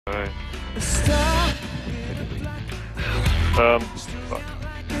Alright. Fuck.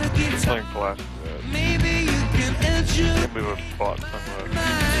 Playing Flash. Can't believe I bought something.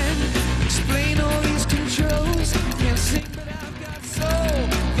 Explain all these controls. Can't sing, but I've got soul.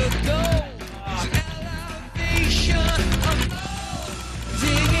 The goal is elevation.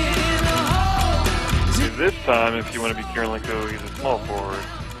 Digging in a hole. See, this time, if you want to be Kirilenko, he's a small forward.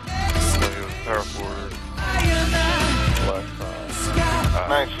 So he was a power forward. Last time.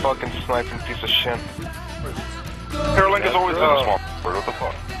 Nice fucking sniping piece of shit. Kirilenko's always been a small forward. What the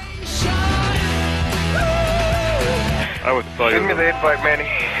fuck? I would tell you. Give me the invite, Manny.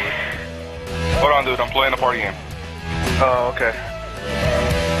 Hold on, dude. I'm playing a party game. Oh, okay.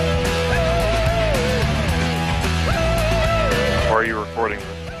 Why are you recording this?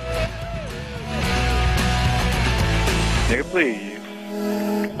 Nigga, please.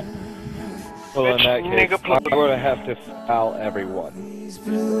 Well, in that case, Nigga, please. I'm going to have to foul everyone. You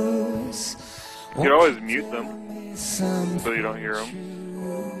can always mute them so you don't hear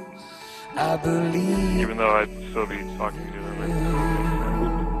them. I believe. Even though I'd still be talking to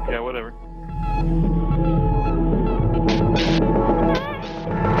them. Yeah, whatever.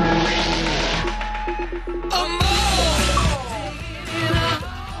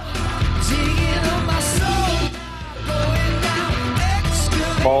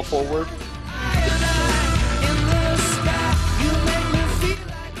 Ball forward.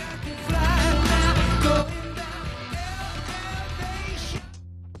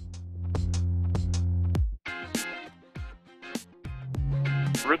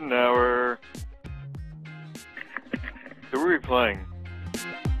 Written hour. Who are we playing?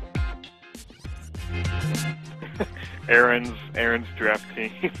 Aaron's draft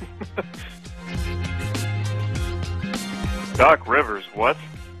team. Doc Rivers, what?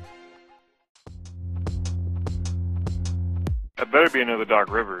 That better be another Doc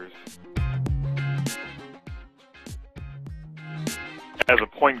Rivers. As a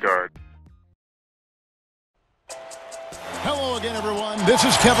point guard. Hello again, everyone. This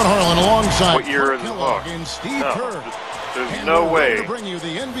is Kevin Harlan alongside What year is the Kellogg Hawks? and Steve No, Kerr. there's And no we're way. going to bring you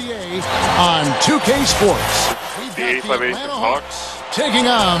the NBA on 2K Sports. We've The got 85-86 Atlanta Hawks? taking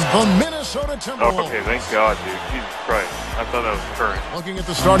on the Minnesota Oh, Timberwolves. okay, thank God, dude. Jesus Christ. I thought that was current. Looking at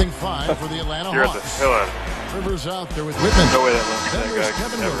the starting five for the Atlanta You're at the Hawks. hell out of it. Rivers out there with Whitman. No way Then that there's guy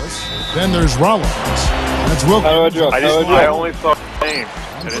Kevin could ever. Lewis. Then there's Rollins. That's How do I Wilkins. drop? I only saw names.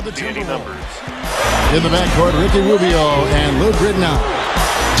 I for the didn't see any Timberwolves. numbers. In the backcourt, Ricky Rubio and Lou Ridnow.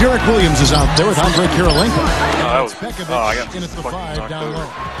 Derek Williams is out there with Andre Kirilenko. that was. Pekovic I got in at the fucking five knocked down over. low.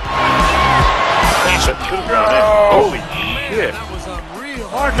 That should have gone in. Holy shit.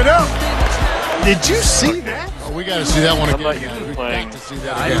 Mark it up. Did you see that? Oh, we got to see that one I'm again. not guys. used to We've playing. got to see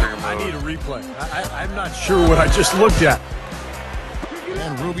that again. I need a replay. I'm not sure what I just looked at.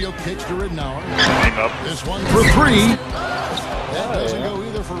 And Rubio kicks to Ridnow. Hang up. This one for three. That doesn't go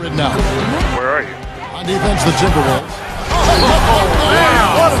either for Ridnow. Where are you? On defense, the Timberwolves.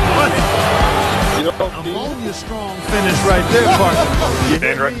 What a play. You know, Ammonia strong finish right there,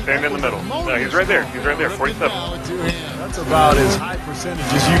 partner. Stand in the middle. No, he's right there. He's right there. 47. Now with two hands. That's about as high percentage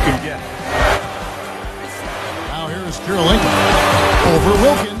as you can get. Now here is Kirilenko over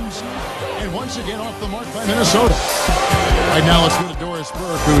Wilkins. And once again off the mark by Minnesota. Right now let's go to Doris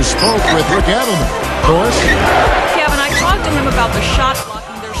Burke, who spoke with Rick Adelman. Doris? Kevin, I talked to him about the shot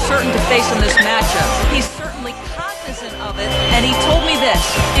blocking they're certain to face in this matchup. He's certainly cognizant of it, and he told me this: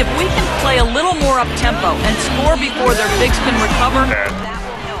 if we can play a little more up-tempo and score before their bigs can recover, that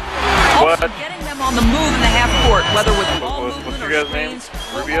will help. Also, What? getting them on the move in the half court, whether with ball What's movement your or guy's name?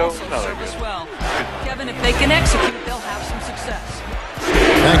 screens, Rubio? will also Not that serve us good. well. Kevin, if they can execute, they'll have some success.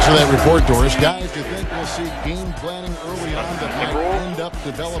 Thanks for that report, Doris. Guys, do you think we'll see game planning early on that might end up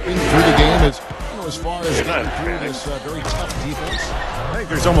developing through the game as far as getting through this very tough defense? I think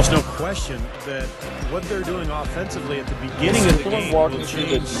there's almost no question that what they're doing offensively at the beginning of the game will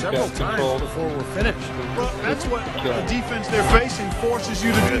change several times before we're finished. Well, that's what the defense they're facing forces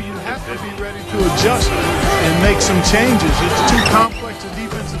you to do. You have to be ready to adjust and make some changes. It's too complex a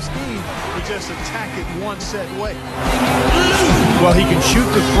defensive scheme to just attack it one set way. Well, he can shoot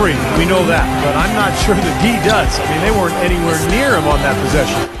the three. We know that. But I'm not sure that he does. I mean, they weren't anywhere near him on that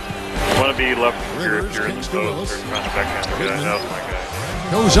possession. You want to be left here if you're in the post or trying to backhand the guy. That was my guy.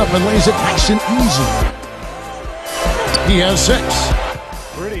 Goes up and lays it nice and easy. He has 6.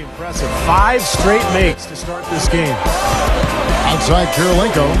 Pretty impressive. 5 straight makes to start this game. Outside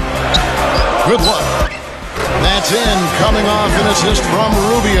Kirilenko. Good luck. That's in. Coming off an assist from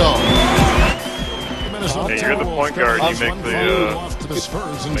Rubio. Hey, you're the point guard. You make the. Off to the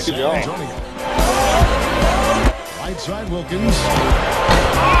Spurs in make San the Antonio. Right side, Wilkins.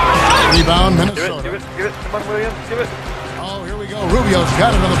 Rebound, Minnesota. Give it. Come on, Williams, give it. Oh, here we go. Rubio's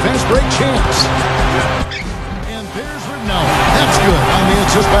got another fast break chance. And there's Ridnour. That's good on the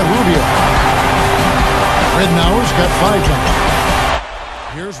assist by Rubio. Ridnour's got 5 jumps.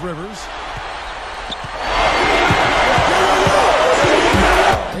 Here's Rivers.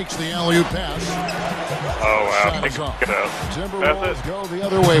 Takes the alley-oop pass. Oh, wow. Shot is off. Get out. Timberwolves go the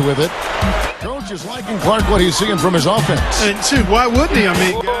other way with it. Coach is liking Clark what he's seeing from his offense. And shoot, why wouldn't he? I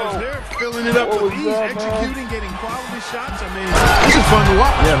mean, guys, they're filling it up with ease, executing, getting quality shots. I mean, this is fun to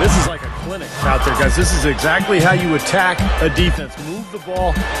watch. Yeah, this is like a clinic out there, guys. This is exactly how you attack a defense. Move the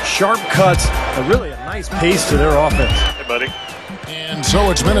ball, sharp cuts, really a nice pace to their offense. Hey, buddy. And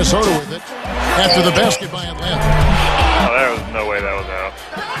so it's Minnesota with it after the basket by Atlanta. Oh, there was no way that was out.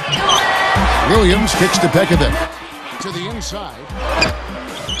 Williams kicks to Pekovic. To the inside.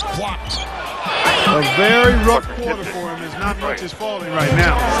 Blocked. A very rough quarter for him. There's not much is falling right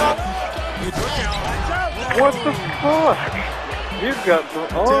now. What the fuck? You've got some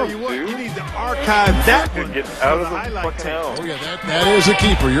Tell arms, you what, dude. you need to archive that one. Get out of for the highlight fucking tape. house. Oh, yeah, that is a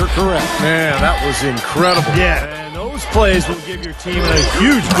keeper. You're correct. Man, that was incredible. Yeah. And those plays will give your team a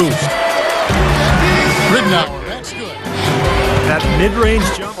huge boost. Ridnour, that's good. That mid-range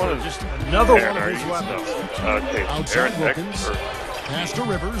jumper, just another Aaron, one of are his you weapons. Chase, Outside Aaron X, Wilkins. or Pass to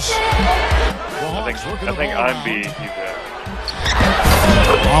Rivers. I think I'm B, he's X.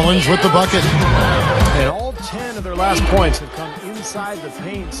 Rollins with the bucket. And all 10 of their last points have come inside the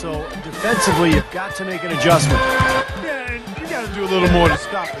paint, so defensively you've got to make an adjustment. Yeah, and you got to do a little more to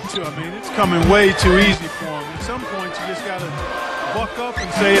stop it, too. I mean, it's coming way too easy for him. At some points, you just got to buck up and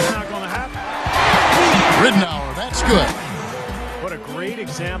say it's not going to happen. Ridnour, that's good. What a great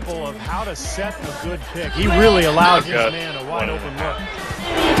example of how to set a good pick. He really allowed his man a wide open look.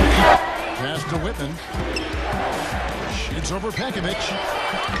 Pass to Whitman. Shoots over Pekovic.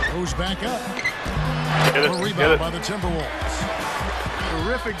 Goes back up. Get A it, rebound by the Timberwolves.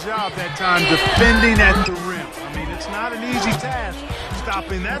 Terrific job that time defending at the rim. I mean, it's not an easy task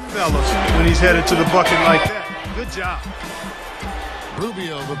stopping that fella when he's headed to the bucket like that. Good job.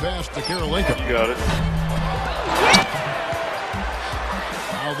 Rubio the pass to Karolinko. You got it.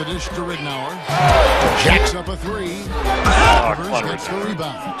 Now the dish to Ridnour. Jacks up a 3. Rivers gets the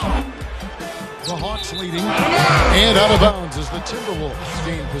rebound. The Hawks leading. And out of bounds as the Timberwolves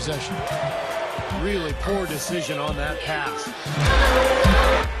gain possession. Really poor decision on that pass.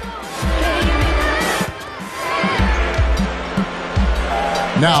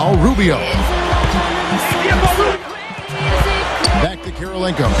 Now Rubio. Back to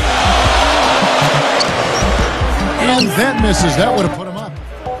Karolinko. And that misses. That would have put him up.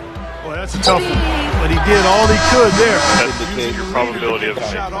 Boy, that's a tough one. But he did all he could there. That's your probability of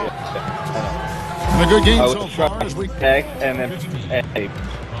making Shot it. off. And a good game I so was far trying as we... X and then A.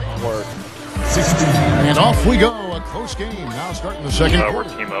 Work. And off we go. A close game. Now starting the second We're quarter.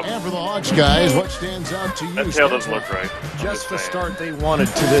 team up. And for the Hawks, guys, what stands out to you? That tail doesn't look right. Just the start they wanted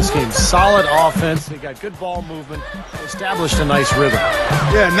to this game. Solid offense. They got good ball movement. Established a nice rhythm.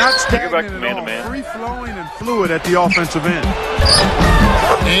 Yeah, not Take it back stagnant to at all. man-to-man. Free-flowing and fluid at the offensive end.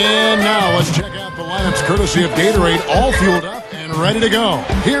 And now let's check out the lineups courtesy of Gatorade, all fueled up and ready to go.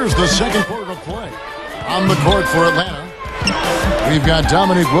 Here's the second quarter of play. On the court for Atlanta, we've got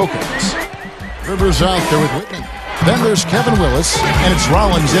Dominique Wilkins. Rivers out there with Whitman. Then there's Kevin Willis, and it's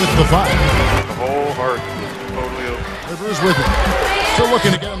Rollins in at the 5. The whole heart is totally open. Rivers with it. Still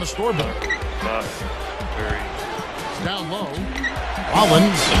looking to get on the scoreboard. Not very... Down low.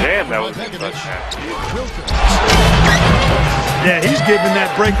 Rollins. Damn, that was a Pekovic. touchdown. Wilkins. Yeah, he's giving that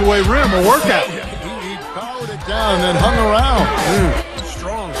breakaway rim a workout. He powered it down and hung around.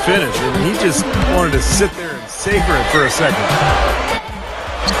 Strong finish. I mean, he just wanted to sit there and savor it for a second.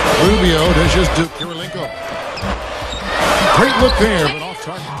 Rubio dishes to Karolinko. Great look there, but off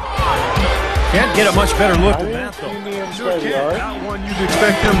target. Can't get a much better look than that, though. Sure can. Not one you'd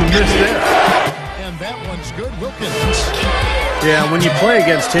expect him to miss there. And that one's good. Wilkins. Yeah, when you play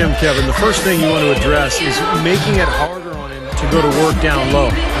against him, Kevin, the first thing you want to address is making it harder on him to go to work down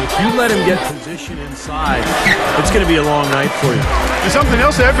low. If you let him get position inside, it's going to be a long night for you. And something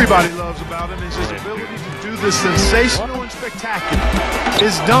else everybody loves about him is his ability to do the sensational and spectacular.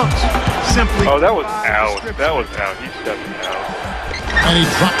 His dunks simply... Oh, that was defy out. description. That was out. He stepped out. And he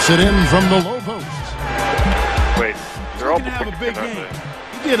drops it in from the low post. Wait, they're all He can have a big aren't game.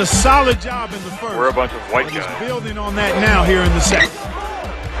 they? He did a solid job in the first. We're a bunch of white But he's guys. building on that now here in the second.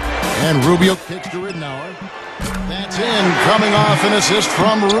 And Rubio kicks to Ridnour. That's in, coming off an assist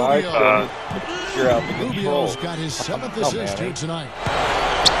from Rubio. You're out of control. Rubio's got his 7th assist here tonight.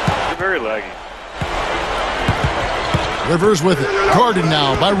 You're very laggy. Rivers with it. Guarded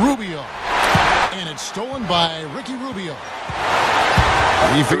now by Rubio. And it's stolen by Ricky Rubio.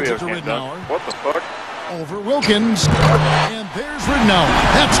 He feeds it to Ridnour. What the fuck? Over Wilkins. And there's Ridnour.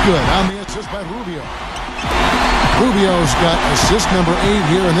 That's good on the assist by Rubio. Rubio's got assist number 8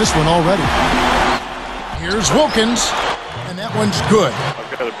 here in this one already. Here's Wilkins. And that one's good.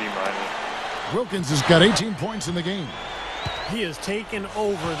 I've got a B-. Wilkins has got 18 points in the game. He has taken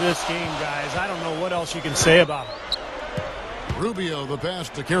over this game, guys. I don't know what else you can say about him. Rubio, the pass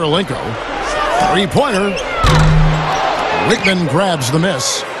to Karolinko. Three-pointer. Rickman grabs the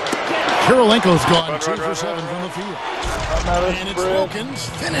miss. Karolinko's gone 2 for 7 from the field. And it's Wilkins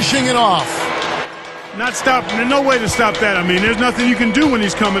finishing it off. Not stopping. There's no way to stop that. I mean, there's nothing you can do when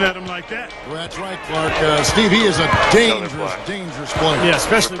he's coming at him like that. Well, that's right, Clark. Steve, he is a dangerous player. Yeah,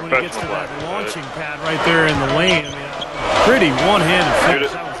 especially when he gets to that launching pad right there in the lane. I mean, pretty one-handed finish.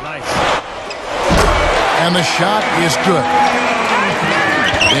 That was nice. And the shot is good.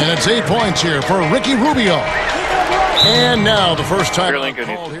 And it's 8 points here for Ricky Rubio. And now the first time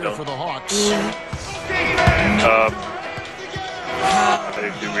called here for the Hawks.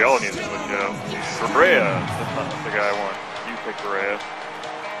 We all need this one, Joe. Berea, that's not the guy I want. You pick Berea.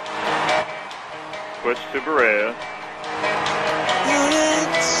 Switch to Berea.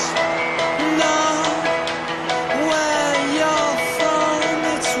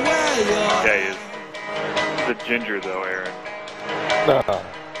 Yeah, he is. He's a ginger, though, Aaron.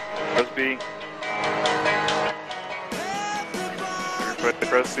 Press B.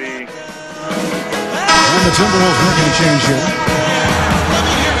 Press B. And the Timberwolves making a change here.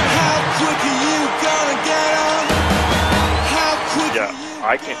 Yeah,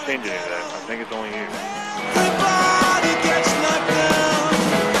 I can't change any of that. I think it's only you.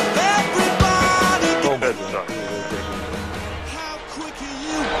 That sucks.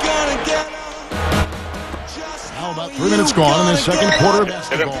 Now about 3 minutes gone in the second quarter of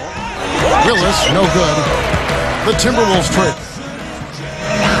basketball. Willis, no good. The Timberwolves trade.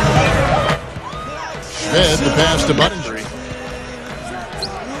 Schmidt, the pass to Buttinger.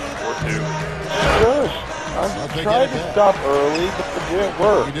 4-2. I tried to stop early, but it didn't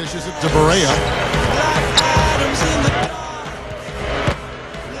work. He dishes it to Berea.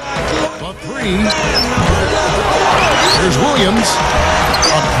 But 3. Here's Williams.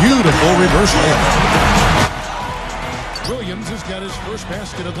 A beautiful reverse layup. Williams has got his first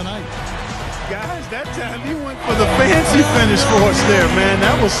basket of the night. Guys, that time he went for the fancy finish for us there, man.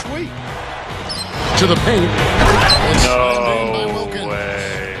 That was sweet. To the paint. No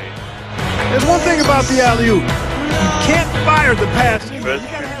way. There's one thing about the alley-oop. You can't fire the pass. You gotta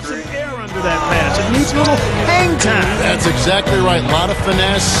have some air under that pass. It needs a little hang time. That's exactly right. A lot of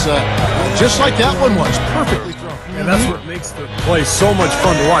finesse. Just like that one was. Perfectly thrown. And that's what makes the play so much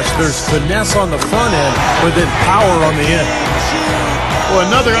fun to watch. There's finesse on the front end, but then power on the end. Well,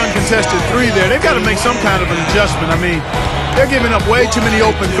 another uncontested 3 there. They've got to make some kind of an adjustment. I mean, they're giving up way too many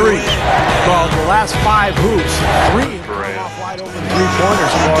open 3s. Well, the last 5 hoops, 3 have come off wide open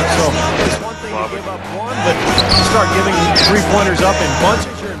 3-pointers, Clark. So it's one thing to give up one, but you start giving 3-pointers up in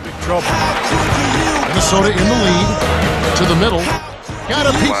bunches, you're in big trouble. Minnesota in the lead. To the middle. Got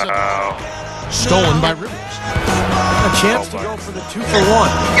a piece of it. Stolen by Rivers. A chance to go for the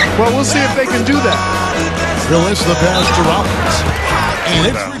 2-for-1. Well, we'll see if they can do that. Willis, the pass to Rollins. And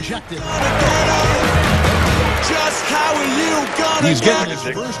it's rejected. He's getting his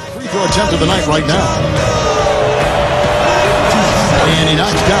first free throw attempt of the night right now. And he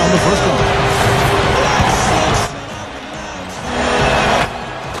knocks down the first one.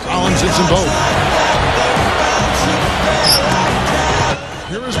 Collins hits them both.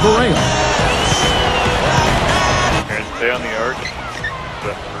 Here is Berea. And stay on the arc.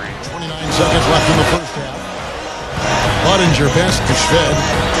 That's 3. 29 seconds left in the first half. Buttinger pass to Schmidt.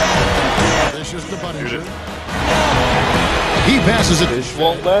 This is the Buttinger. He passes it. This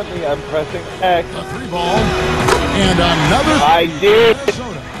won't let me. I'm pressing X. A 3-ball. And another. I did.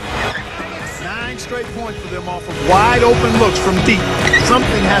 9 straight points for them off of wide open looks from deep.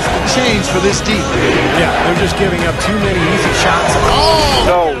 Something has to change for this team. Yeah, they're just giving up too many easy shots. Oh!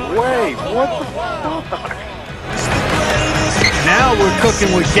 No way. What the fuck? Now we're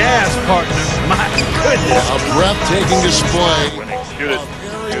cooking with gas, partner. My goodness. A breathtaking display. Shoot it.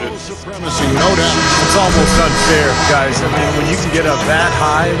 Aerial supremacy, no doubt. It's almost unfair, guys. I mean, when you can get up that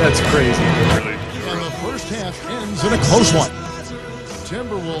high, that's crazy. Really. And the first half ends in a close one.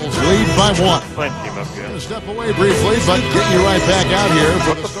 Timberwolves lead by 1. Plant team up again. Gonna step away briefly, but getting you right back out here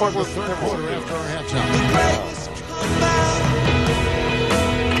for the start of the third quarter after our halftime.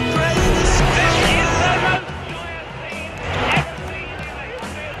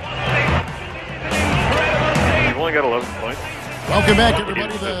 You've only only got 11 points. Welcome back,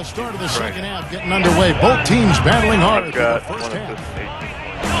 everybody. The start of the second half getting underway. Both teams battling hard I've through the got first 1 half. assist and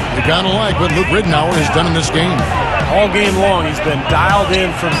 18. You gotta like what Luke Ridenour has done in this game. All game long, he's been dialed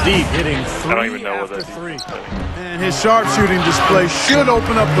in from deep, hitting I don't even three know what after that three. And his sharpshooting display should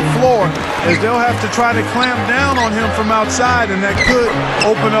open up the floor, as they'll have to try to clamp down on him from outside, and that could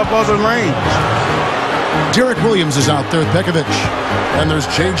open up other lanes. Derek Williams is out there with Pekovic. Then there's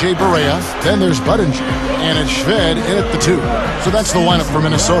J.J. Barea. Then there's Budinger. And it's Shved in at the 2. So that's the lineup for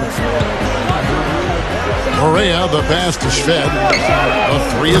Minnesota. Barea, the pass to Shved. The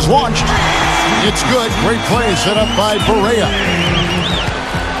 3 is launched. It's good. Great play set up by Barea.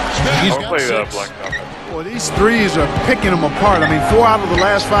 He's I'll got play 6. Black Nuff. Boy, these threes are picking them apart. I mean, 4 out of the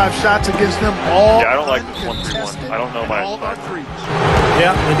last 5 shots against them, all Yeah, I don't like this 1-3-1. I don't know my all are assignment. threes.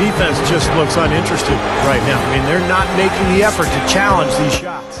 Yeah, the defense just looks uninterested right now. I mean, they're not making the effort to challenge these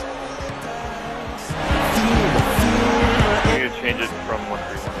shots. We need to change it from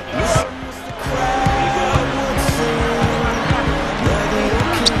 1-3-1.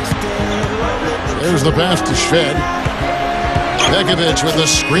 There's the pass to Shved. Pekovic with the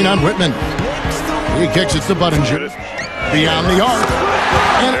screen on Whitman. He kicks it to Budinger. Beyond the arc.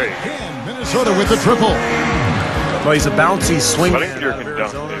 And again, Minnesota with the triple. Well, he's a bouncy swing But I man think you're out of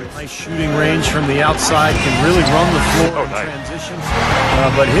dunk, Arizona. dude. Nice shooting range from the outside. Can really run the floor Oh, in nice. transition.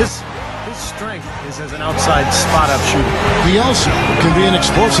 But his strength is as an outside spot-up shooter. He also can be an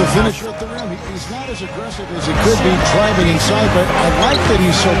explosive finisher at the rim. He's not as aggressive as he could be driving inside, but I like that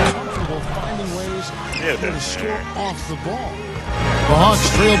he's so comfortable finding ways to score off the ball. The Hawks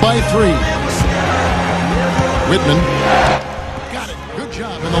trail by 3. Whitman got it. Good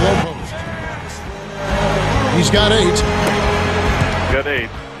job in the low post. He's got 8. Got 8.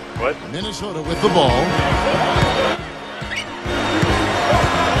 What? Minnesota with the ball.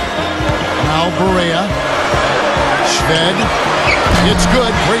 Now Barea. Shved. It's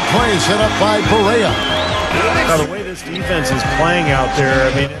good. Great play set up by Barea. Now, the way this defense is playing out there,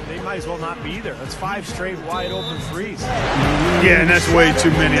 I mean, they might as well not be there. That's 5 straight wide-open threes. Yeah, and that's way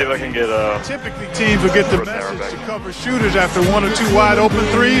too many. See if I can get Typically, teams will get the Put an arrow message to back. cover shooters after 1 or 2 wide-open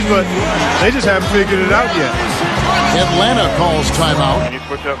threes, but they just haven't figured it out yet. Atlanta calls timeout. Can you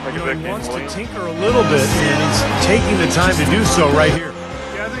switch up He Pekovic and wants to Williams? tinker a little bit, and he's taking the time to do so right here.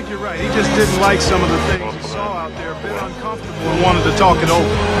 Yeah, I think you're right. He just didn't like some of the things he saw out there, a bit uncomfortable, and wanted to talk it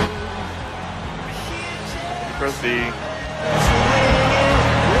over. Press B.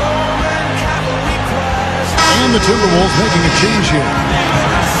 And the Timberwolves making a change here.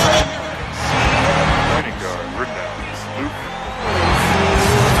 Pointing guard. Ridenour. Luke.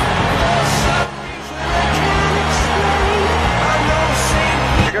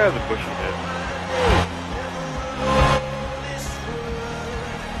 The guy has a bushy head.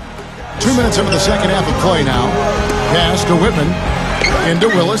 2 minutes into the second half of play now. Pass to Whitman. Into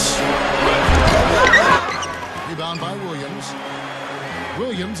Willis. Rebound by Williams.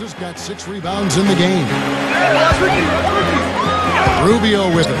 Williams has got 6 rebounds in the game. Rubio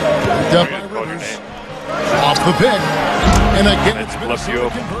with it. Picked up by Rivers. Off the pick. And again, it's Left you Minnesota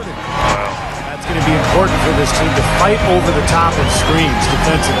open. converted. That's going to be important for this team to fight over the top of screens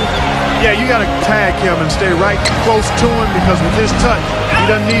defensively. Yeah, you got to tag him and stay right close to him, because with his touch, he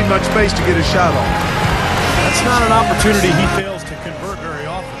doesn't need much space to get his shot off. That's not an opportunity he fails to convert very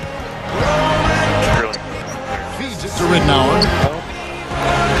often. Feeds it to Ridenour.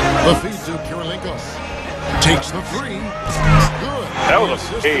 The feed to Kirilenko. Takes the 3. Good. That was a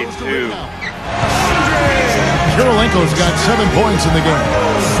Assist fade, goes to too. Ridenour. Kirilenko's got 7 points in the game.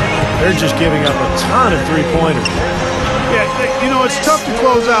 They're just giving up a ton of three-pointers. Yeah, you know, it's tough to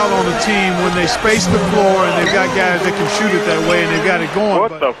close out on a team when they space the floor and they've got guys that can shoot it that way and they've got it going. What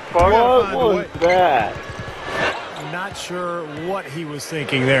but the fuck? What was that? I'm not sure what he was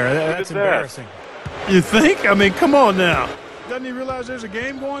thinking there. That's at that. embarrassing. You think? I mean, come on now. Doesn't he realize there's a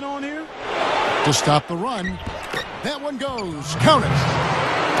game going on here? To stop the run. That one goes. Count it.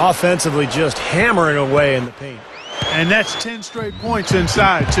 Offensively, just hammering away in the paint. And that's 10 straight points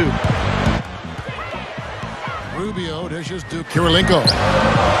inside, too. Rubio dishes to Kirilenko.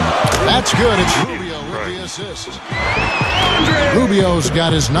 That's good. It's Rubio with the assist. Rubio's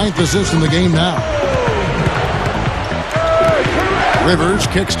got his 9th assist in the game now. Rivers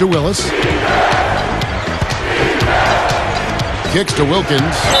kicks to Willis. Kicks to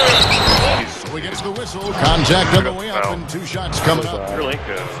Wilkins. So he gets the whistle. Contact on the way up and 2 shots coming up.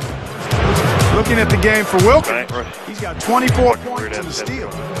 Kirilenko. Looking at the game for Wilkins, Right, right. he's got 24 points and a steal.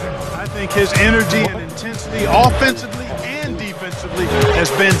 I think his energy and intensity offensively and defensively has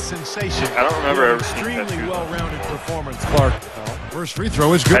been sensational. I don't remember ever seeing that Extremely too. well-rounded performance, Clark. First free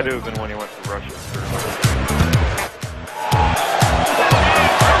throw is Had to good. have been when he went to Russia.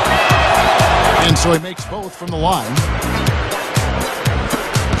 so he makes both from the line.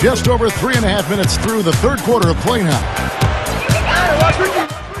 Just over 3.5 minutes through the third quarter of play now.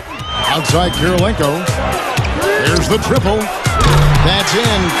 Outside Kirilenko. There's the triple. That's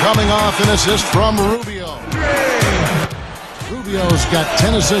in, coming off an assist from Rubio. Rubio's got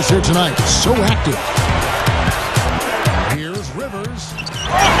 10 assists here tonight. So active. Here's Rivers.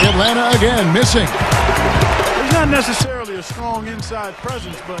 Atlanta again, missing. He's not necessarily a strong inside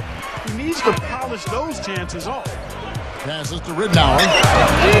presence, but he needs to polish those chances off. Passes to Ridnour.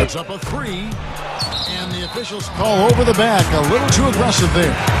 Puts up a three. And the officials call over the back. A little too aggressive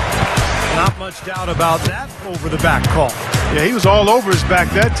there. Not much doubt about that over-the-back call. Yeah, he was all over his back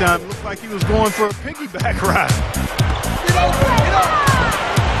that time. Looked like he was going for a piggyback ride.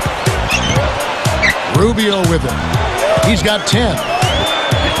 Rubio with it. He's got 10.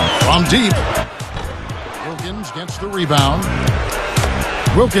 From deep. Wilkins gets the rebound.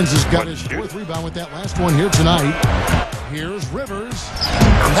 Wilkins has got his fourth rebound with that last one here tonight. Here's Rivers.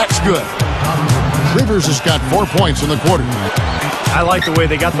 That's good. Rivers has got 4 points in the quarter. I like the way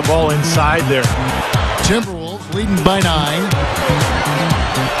they got the ball inside there. Timberwolves leading by 9.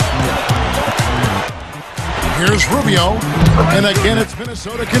 Here's Rubio. And again, it's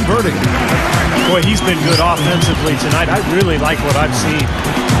Minnesota converting. Boy, he's been good offensively tonight. I really like what I've seen.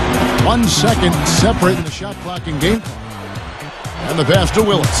 1 second separating the shot clock and game clock. And the pass to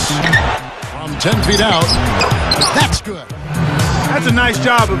Willis. From 10 feet out. That's good. That's a nice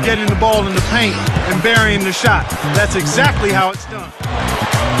job of getting the ball in the paint and burying the shot. That's exactly how it's done.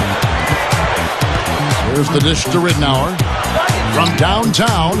 Here's the dish to Ridnour. From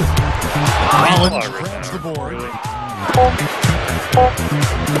downtown. Rollins grabs the board.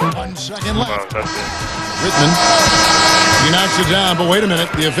 1 second left. Rittman. He knocks it down, but wait a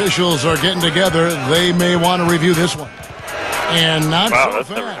minute. The officials are getting together. They may want to review this one. And not so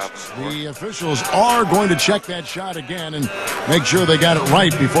fast. The officials are going to check that shot again and make sure they got it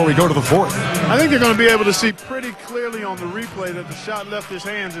right before we go to the fourth. I think they're going to be able to see pretty clearly on the replay that the shot left his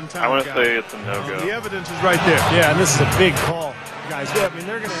hands in time. I want to say it's a no-go. The evidence is right there. Yeah, and this is a big call, guys. Yeah, I mean,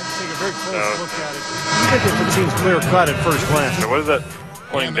 they're going to take a very close look at it. Even if it seems clear-cut at first glance. So what is that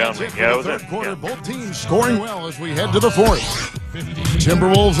pointing down me? Yeah, it was third in. quarter, Yeah. both teams scoring well as we head to the fourth.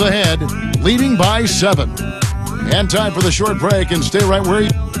 Timberwolves ahead, leading by 7. And time for the short break, and stay right where you...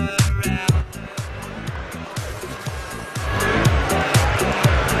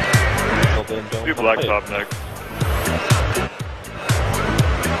 Do blacktop next.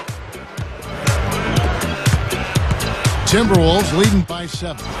 Timberwolves leading by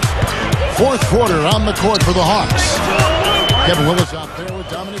 7. Fourth quarter on the court for the Hawks. Kevin Willis out there with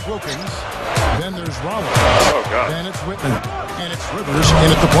Dominic Wilkins. Then there's Rollins. Oh, God. Then it's Whitman. And it's Rivers in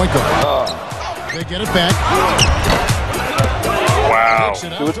at the point guard. They get it back. Wow.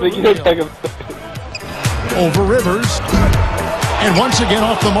 Over Rivers. And once again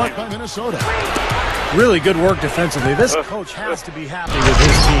off the mark by Minnesota. Really good work defensively. This coach has to be happy with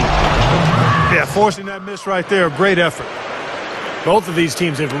his team. Yeah, forcing that miss right there, great effort. Both of these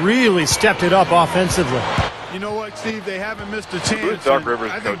teams have really stepped it up offensively. You know what, Steve? They haven't missed a chance. Who's Doc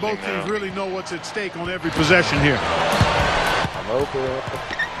Rivers I think both coaching teams now? really know what's at stake on every possession here.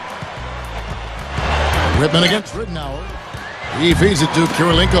 Rittman against Ridnour. He feeds it to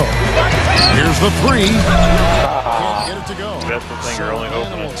Kirilenko. Here's the three. Can't get it to go. That's the thing, you're only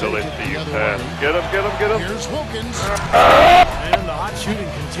open until they see you pass. Get up, get up, get up. Here's Wilkins. And the hot shooting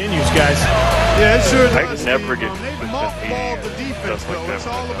continues, guys. Yeah, it sure I does. never get They've consistent mothballed the eating defense, stuff like though. that. It's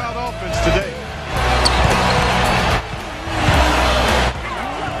all about offense today.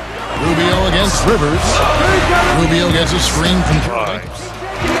 Rubio against Rivers. Rubio gets a screen from Kirilenko.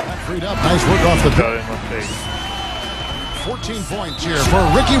 Freed up. Nice work off the Got pick. it in my face. 14 points here for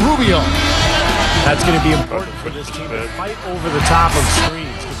Ricky Rubio. That's going to be important for this team to fight over the top of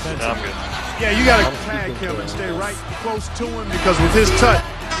screens defensively. Now I'm good. Yeah, you got to tag him and stay right close to him because with his touch,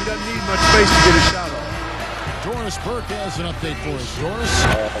 he doesn't need much space to get a shot off. Doris Burke has an update for us. Doris?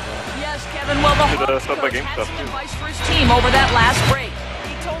 Yes, Kevin. Well, the Hawks stop by coach game had stuff, some too. advice for his team over that last break.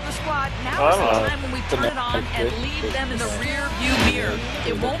 He told the squad, now is Oh. the time when we turn it on and leave them in the rear view mirror.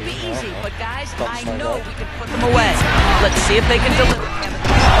 It won't be easy, but guys, I know we can put them away. Let's see if they can deliver, Kevin.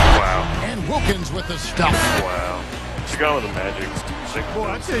 Wow. And Wilkins with the stuff. Wow. She got with the magic. Boy,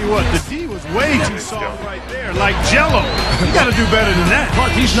 I tell you what, the D was way too soft right there, like Jello. You got to do better than that.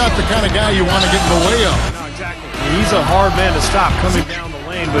 Clark, he's not the kind of guy you want to get in the way of. No, exactly. He's a hard man to stop coming down the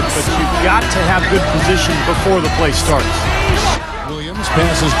lane, but you've got to have good position before the play starts. Williams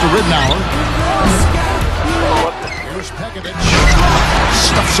passes to Ridnour. Here's Pekovic.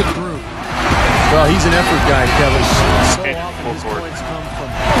 Stuffs it through. Well, he's an effort guy, Kevin. So Okay, often full his court. points come from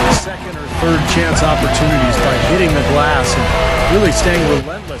second or third chance opportunities by hitting the glass and really staying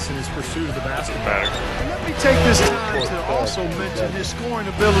relentless in his pursuit of the basketball. Let me take this time to also mention his scoring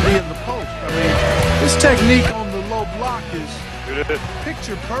ability in the post. I mean, his technique on the low block is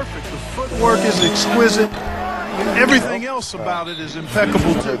picture perfect. The footwork is exquisite. Everything else about it is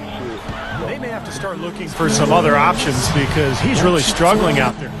impeccable too. They may have to start looking for some other options because he's really struggling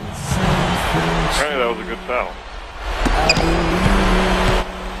out there. Apparently that was a good foul.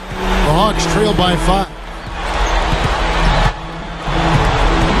 The Hawks trail by 5.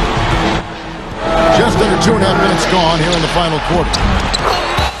 Just under 2.5 minutes gone here in the final quarter.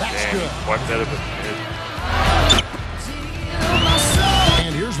 That's good. Wipe that up.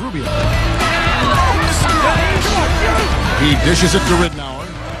 And here's Rubio. He dishes it to Ridnour.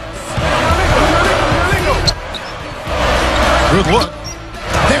 Good look.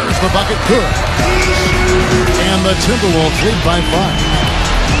 There's the bucket. Good. And the Timberwolves lead by 5.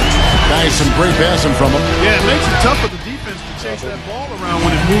 Guys, some great passing from him. Yeah, it makes it tough for the defense to chase that ball around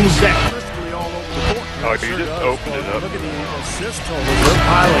when it moves that crisply all over the court. Oh, you just opened it up. Look at the assist total. They're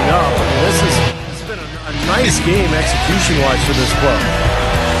piling up. This has been a nice game execution-wise for this club.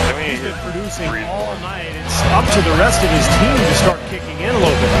 I mean, He's been producing all night. It's up to the rest of his team to start kicking in a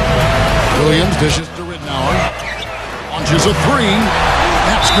little bit. Williams dishes to Ridnour. Launches a 3.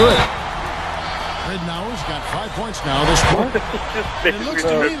 That's good. Ridnour's got 5 points now this quarter. It looks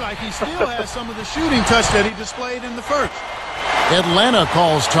to me like he still has some of the shooting touch that he displayed in the first. Atlanta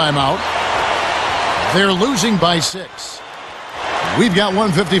calls timeout. They're losing by 6. We've got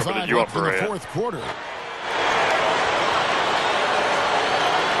 1:55 left in the fourth quarter.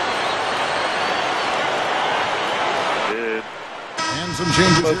 And some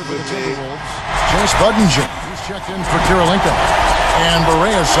changes here for the Timberwolves. Jess Budinger, he's checked in for Kirilenko. And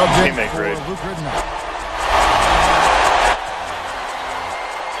Barea subject for Luke Ridnour.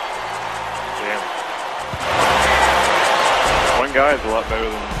 Damn. One guy is a lot better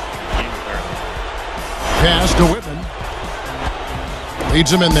than the team apparently. Pass to Whitman.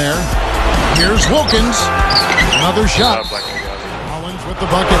 Leads him in there. Here's Wilkins. Another shot. Collins with the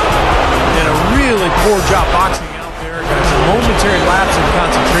bucket. And a really poor job boxing out there. Got a momentary lapse in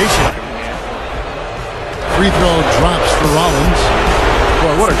concentration. Free throw drops for Rollins.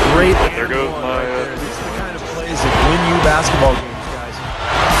 Boy, what a great... There goes my... These are the kind of plays that win you basketball games, guys.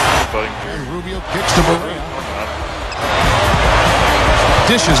 And Rubio kicks to Barea.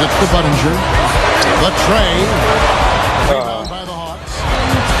 Dishes it to Budinger. Latrey. Rebound by the Hawks.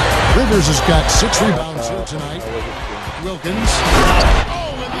 Rivers has got 6 rebounds here tonight. Wilkins.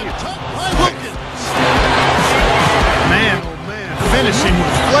 Oh, and the top by Wilkins. Man, oh man, finishing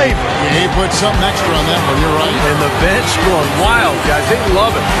with flavor. Yeah, he put something extra on that one, you're right. And the bench going wild, guys. They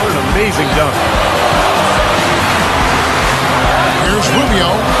love it. What an amazing dunk. Here's Rubio.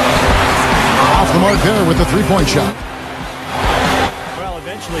 Off the mark there with the 3-point shot. Well,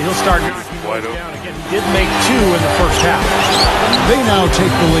 eventually he'll start knocking those down again. He did make 2 in the first half. They now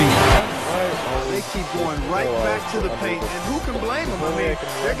take the lead. They keep going right back to the paint, and who can blame them? I mean,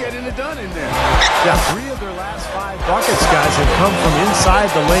 they're getting it done in there. Yeah, 3 of their last 5 buckets, guys, have come from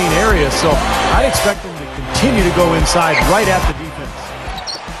inside the lane area, so I'd expect them to continue to go inside right at the defense.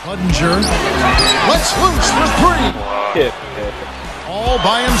 Budinger lets loose for 3. All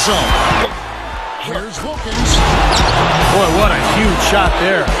by himself. Here's Wilkins. Boy, what a huge shot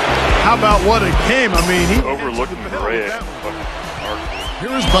there. How about what a game? I mean, he overlooking Barea.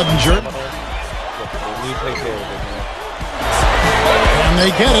 Here's Budinger. And they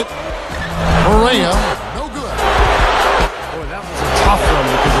get it. Barea, no good. Boy, that was a tough one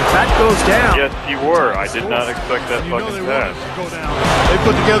because if that goes down... Yes, you were. I did not expect that fucking pass. Go down. They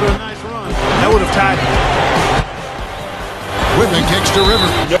put together a nice run. That would have tied it. Whitman kicks to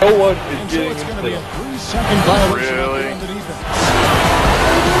Rivers. No one is And so getting it's going to be a into 3-second violation Really? on the defense.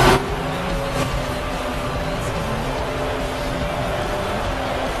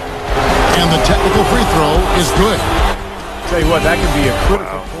 And the technical free throw is good. Tell you what, that could be a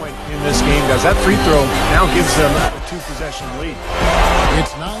critical point in this game, guys. That free throw now gives them a 2-possession lead.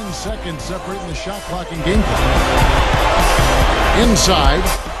 It's 9 seconds separating the shot clock and game clock. Inside,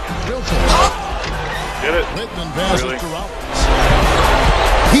 Wilkins. Get it. Whitman passes Really? to Rollins.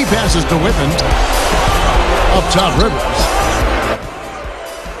 He passes to Whitman. Up top, Rivers.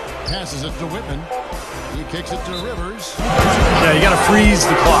 Passes it to Whitman. He kicks it to Rivers. Yeah, you got to freeze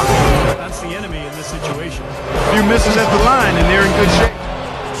the clock. That's the enemy in this situation. A few misses at the line, and they're in good shape.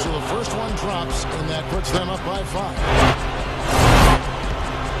 So the first one drops, and that puts them up by 5.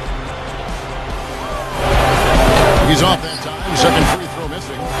 He's off that time. Second free throw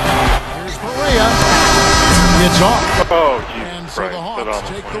missing. Here's Barea. It's off. Oh, And Jesus so Christ. the That Hawks almost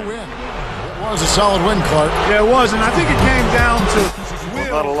take went the in. win. It was a solid win, Clark. Yeah, it was, and I think it came down to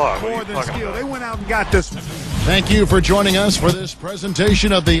will not a lot. What are more you than talking skill. about? They went out and got this. Thank you for joining us for this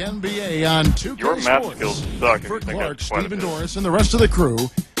presentation of the NBA on 2K Your math Sports. skills suck if For you think Clark, that's quite a Stephen bit. Doris, and the rest of the crew,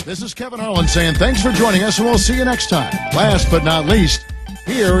 this is Kevin Harlan saying thanks for joining us, and we'll see you next time. Last but not least,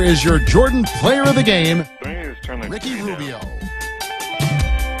 here is your Jordan Player of the Game, So we need to turn the Ricky TV down. Rubio.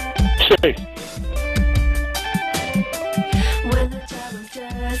 When the time of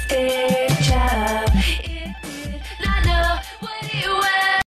death is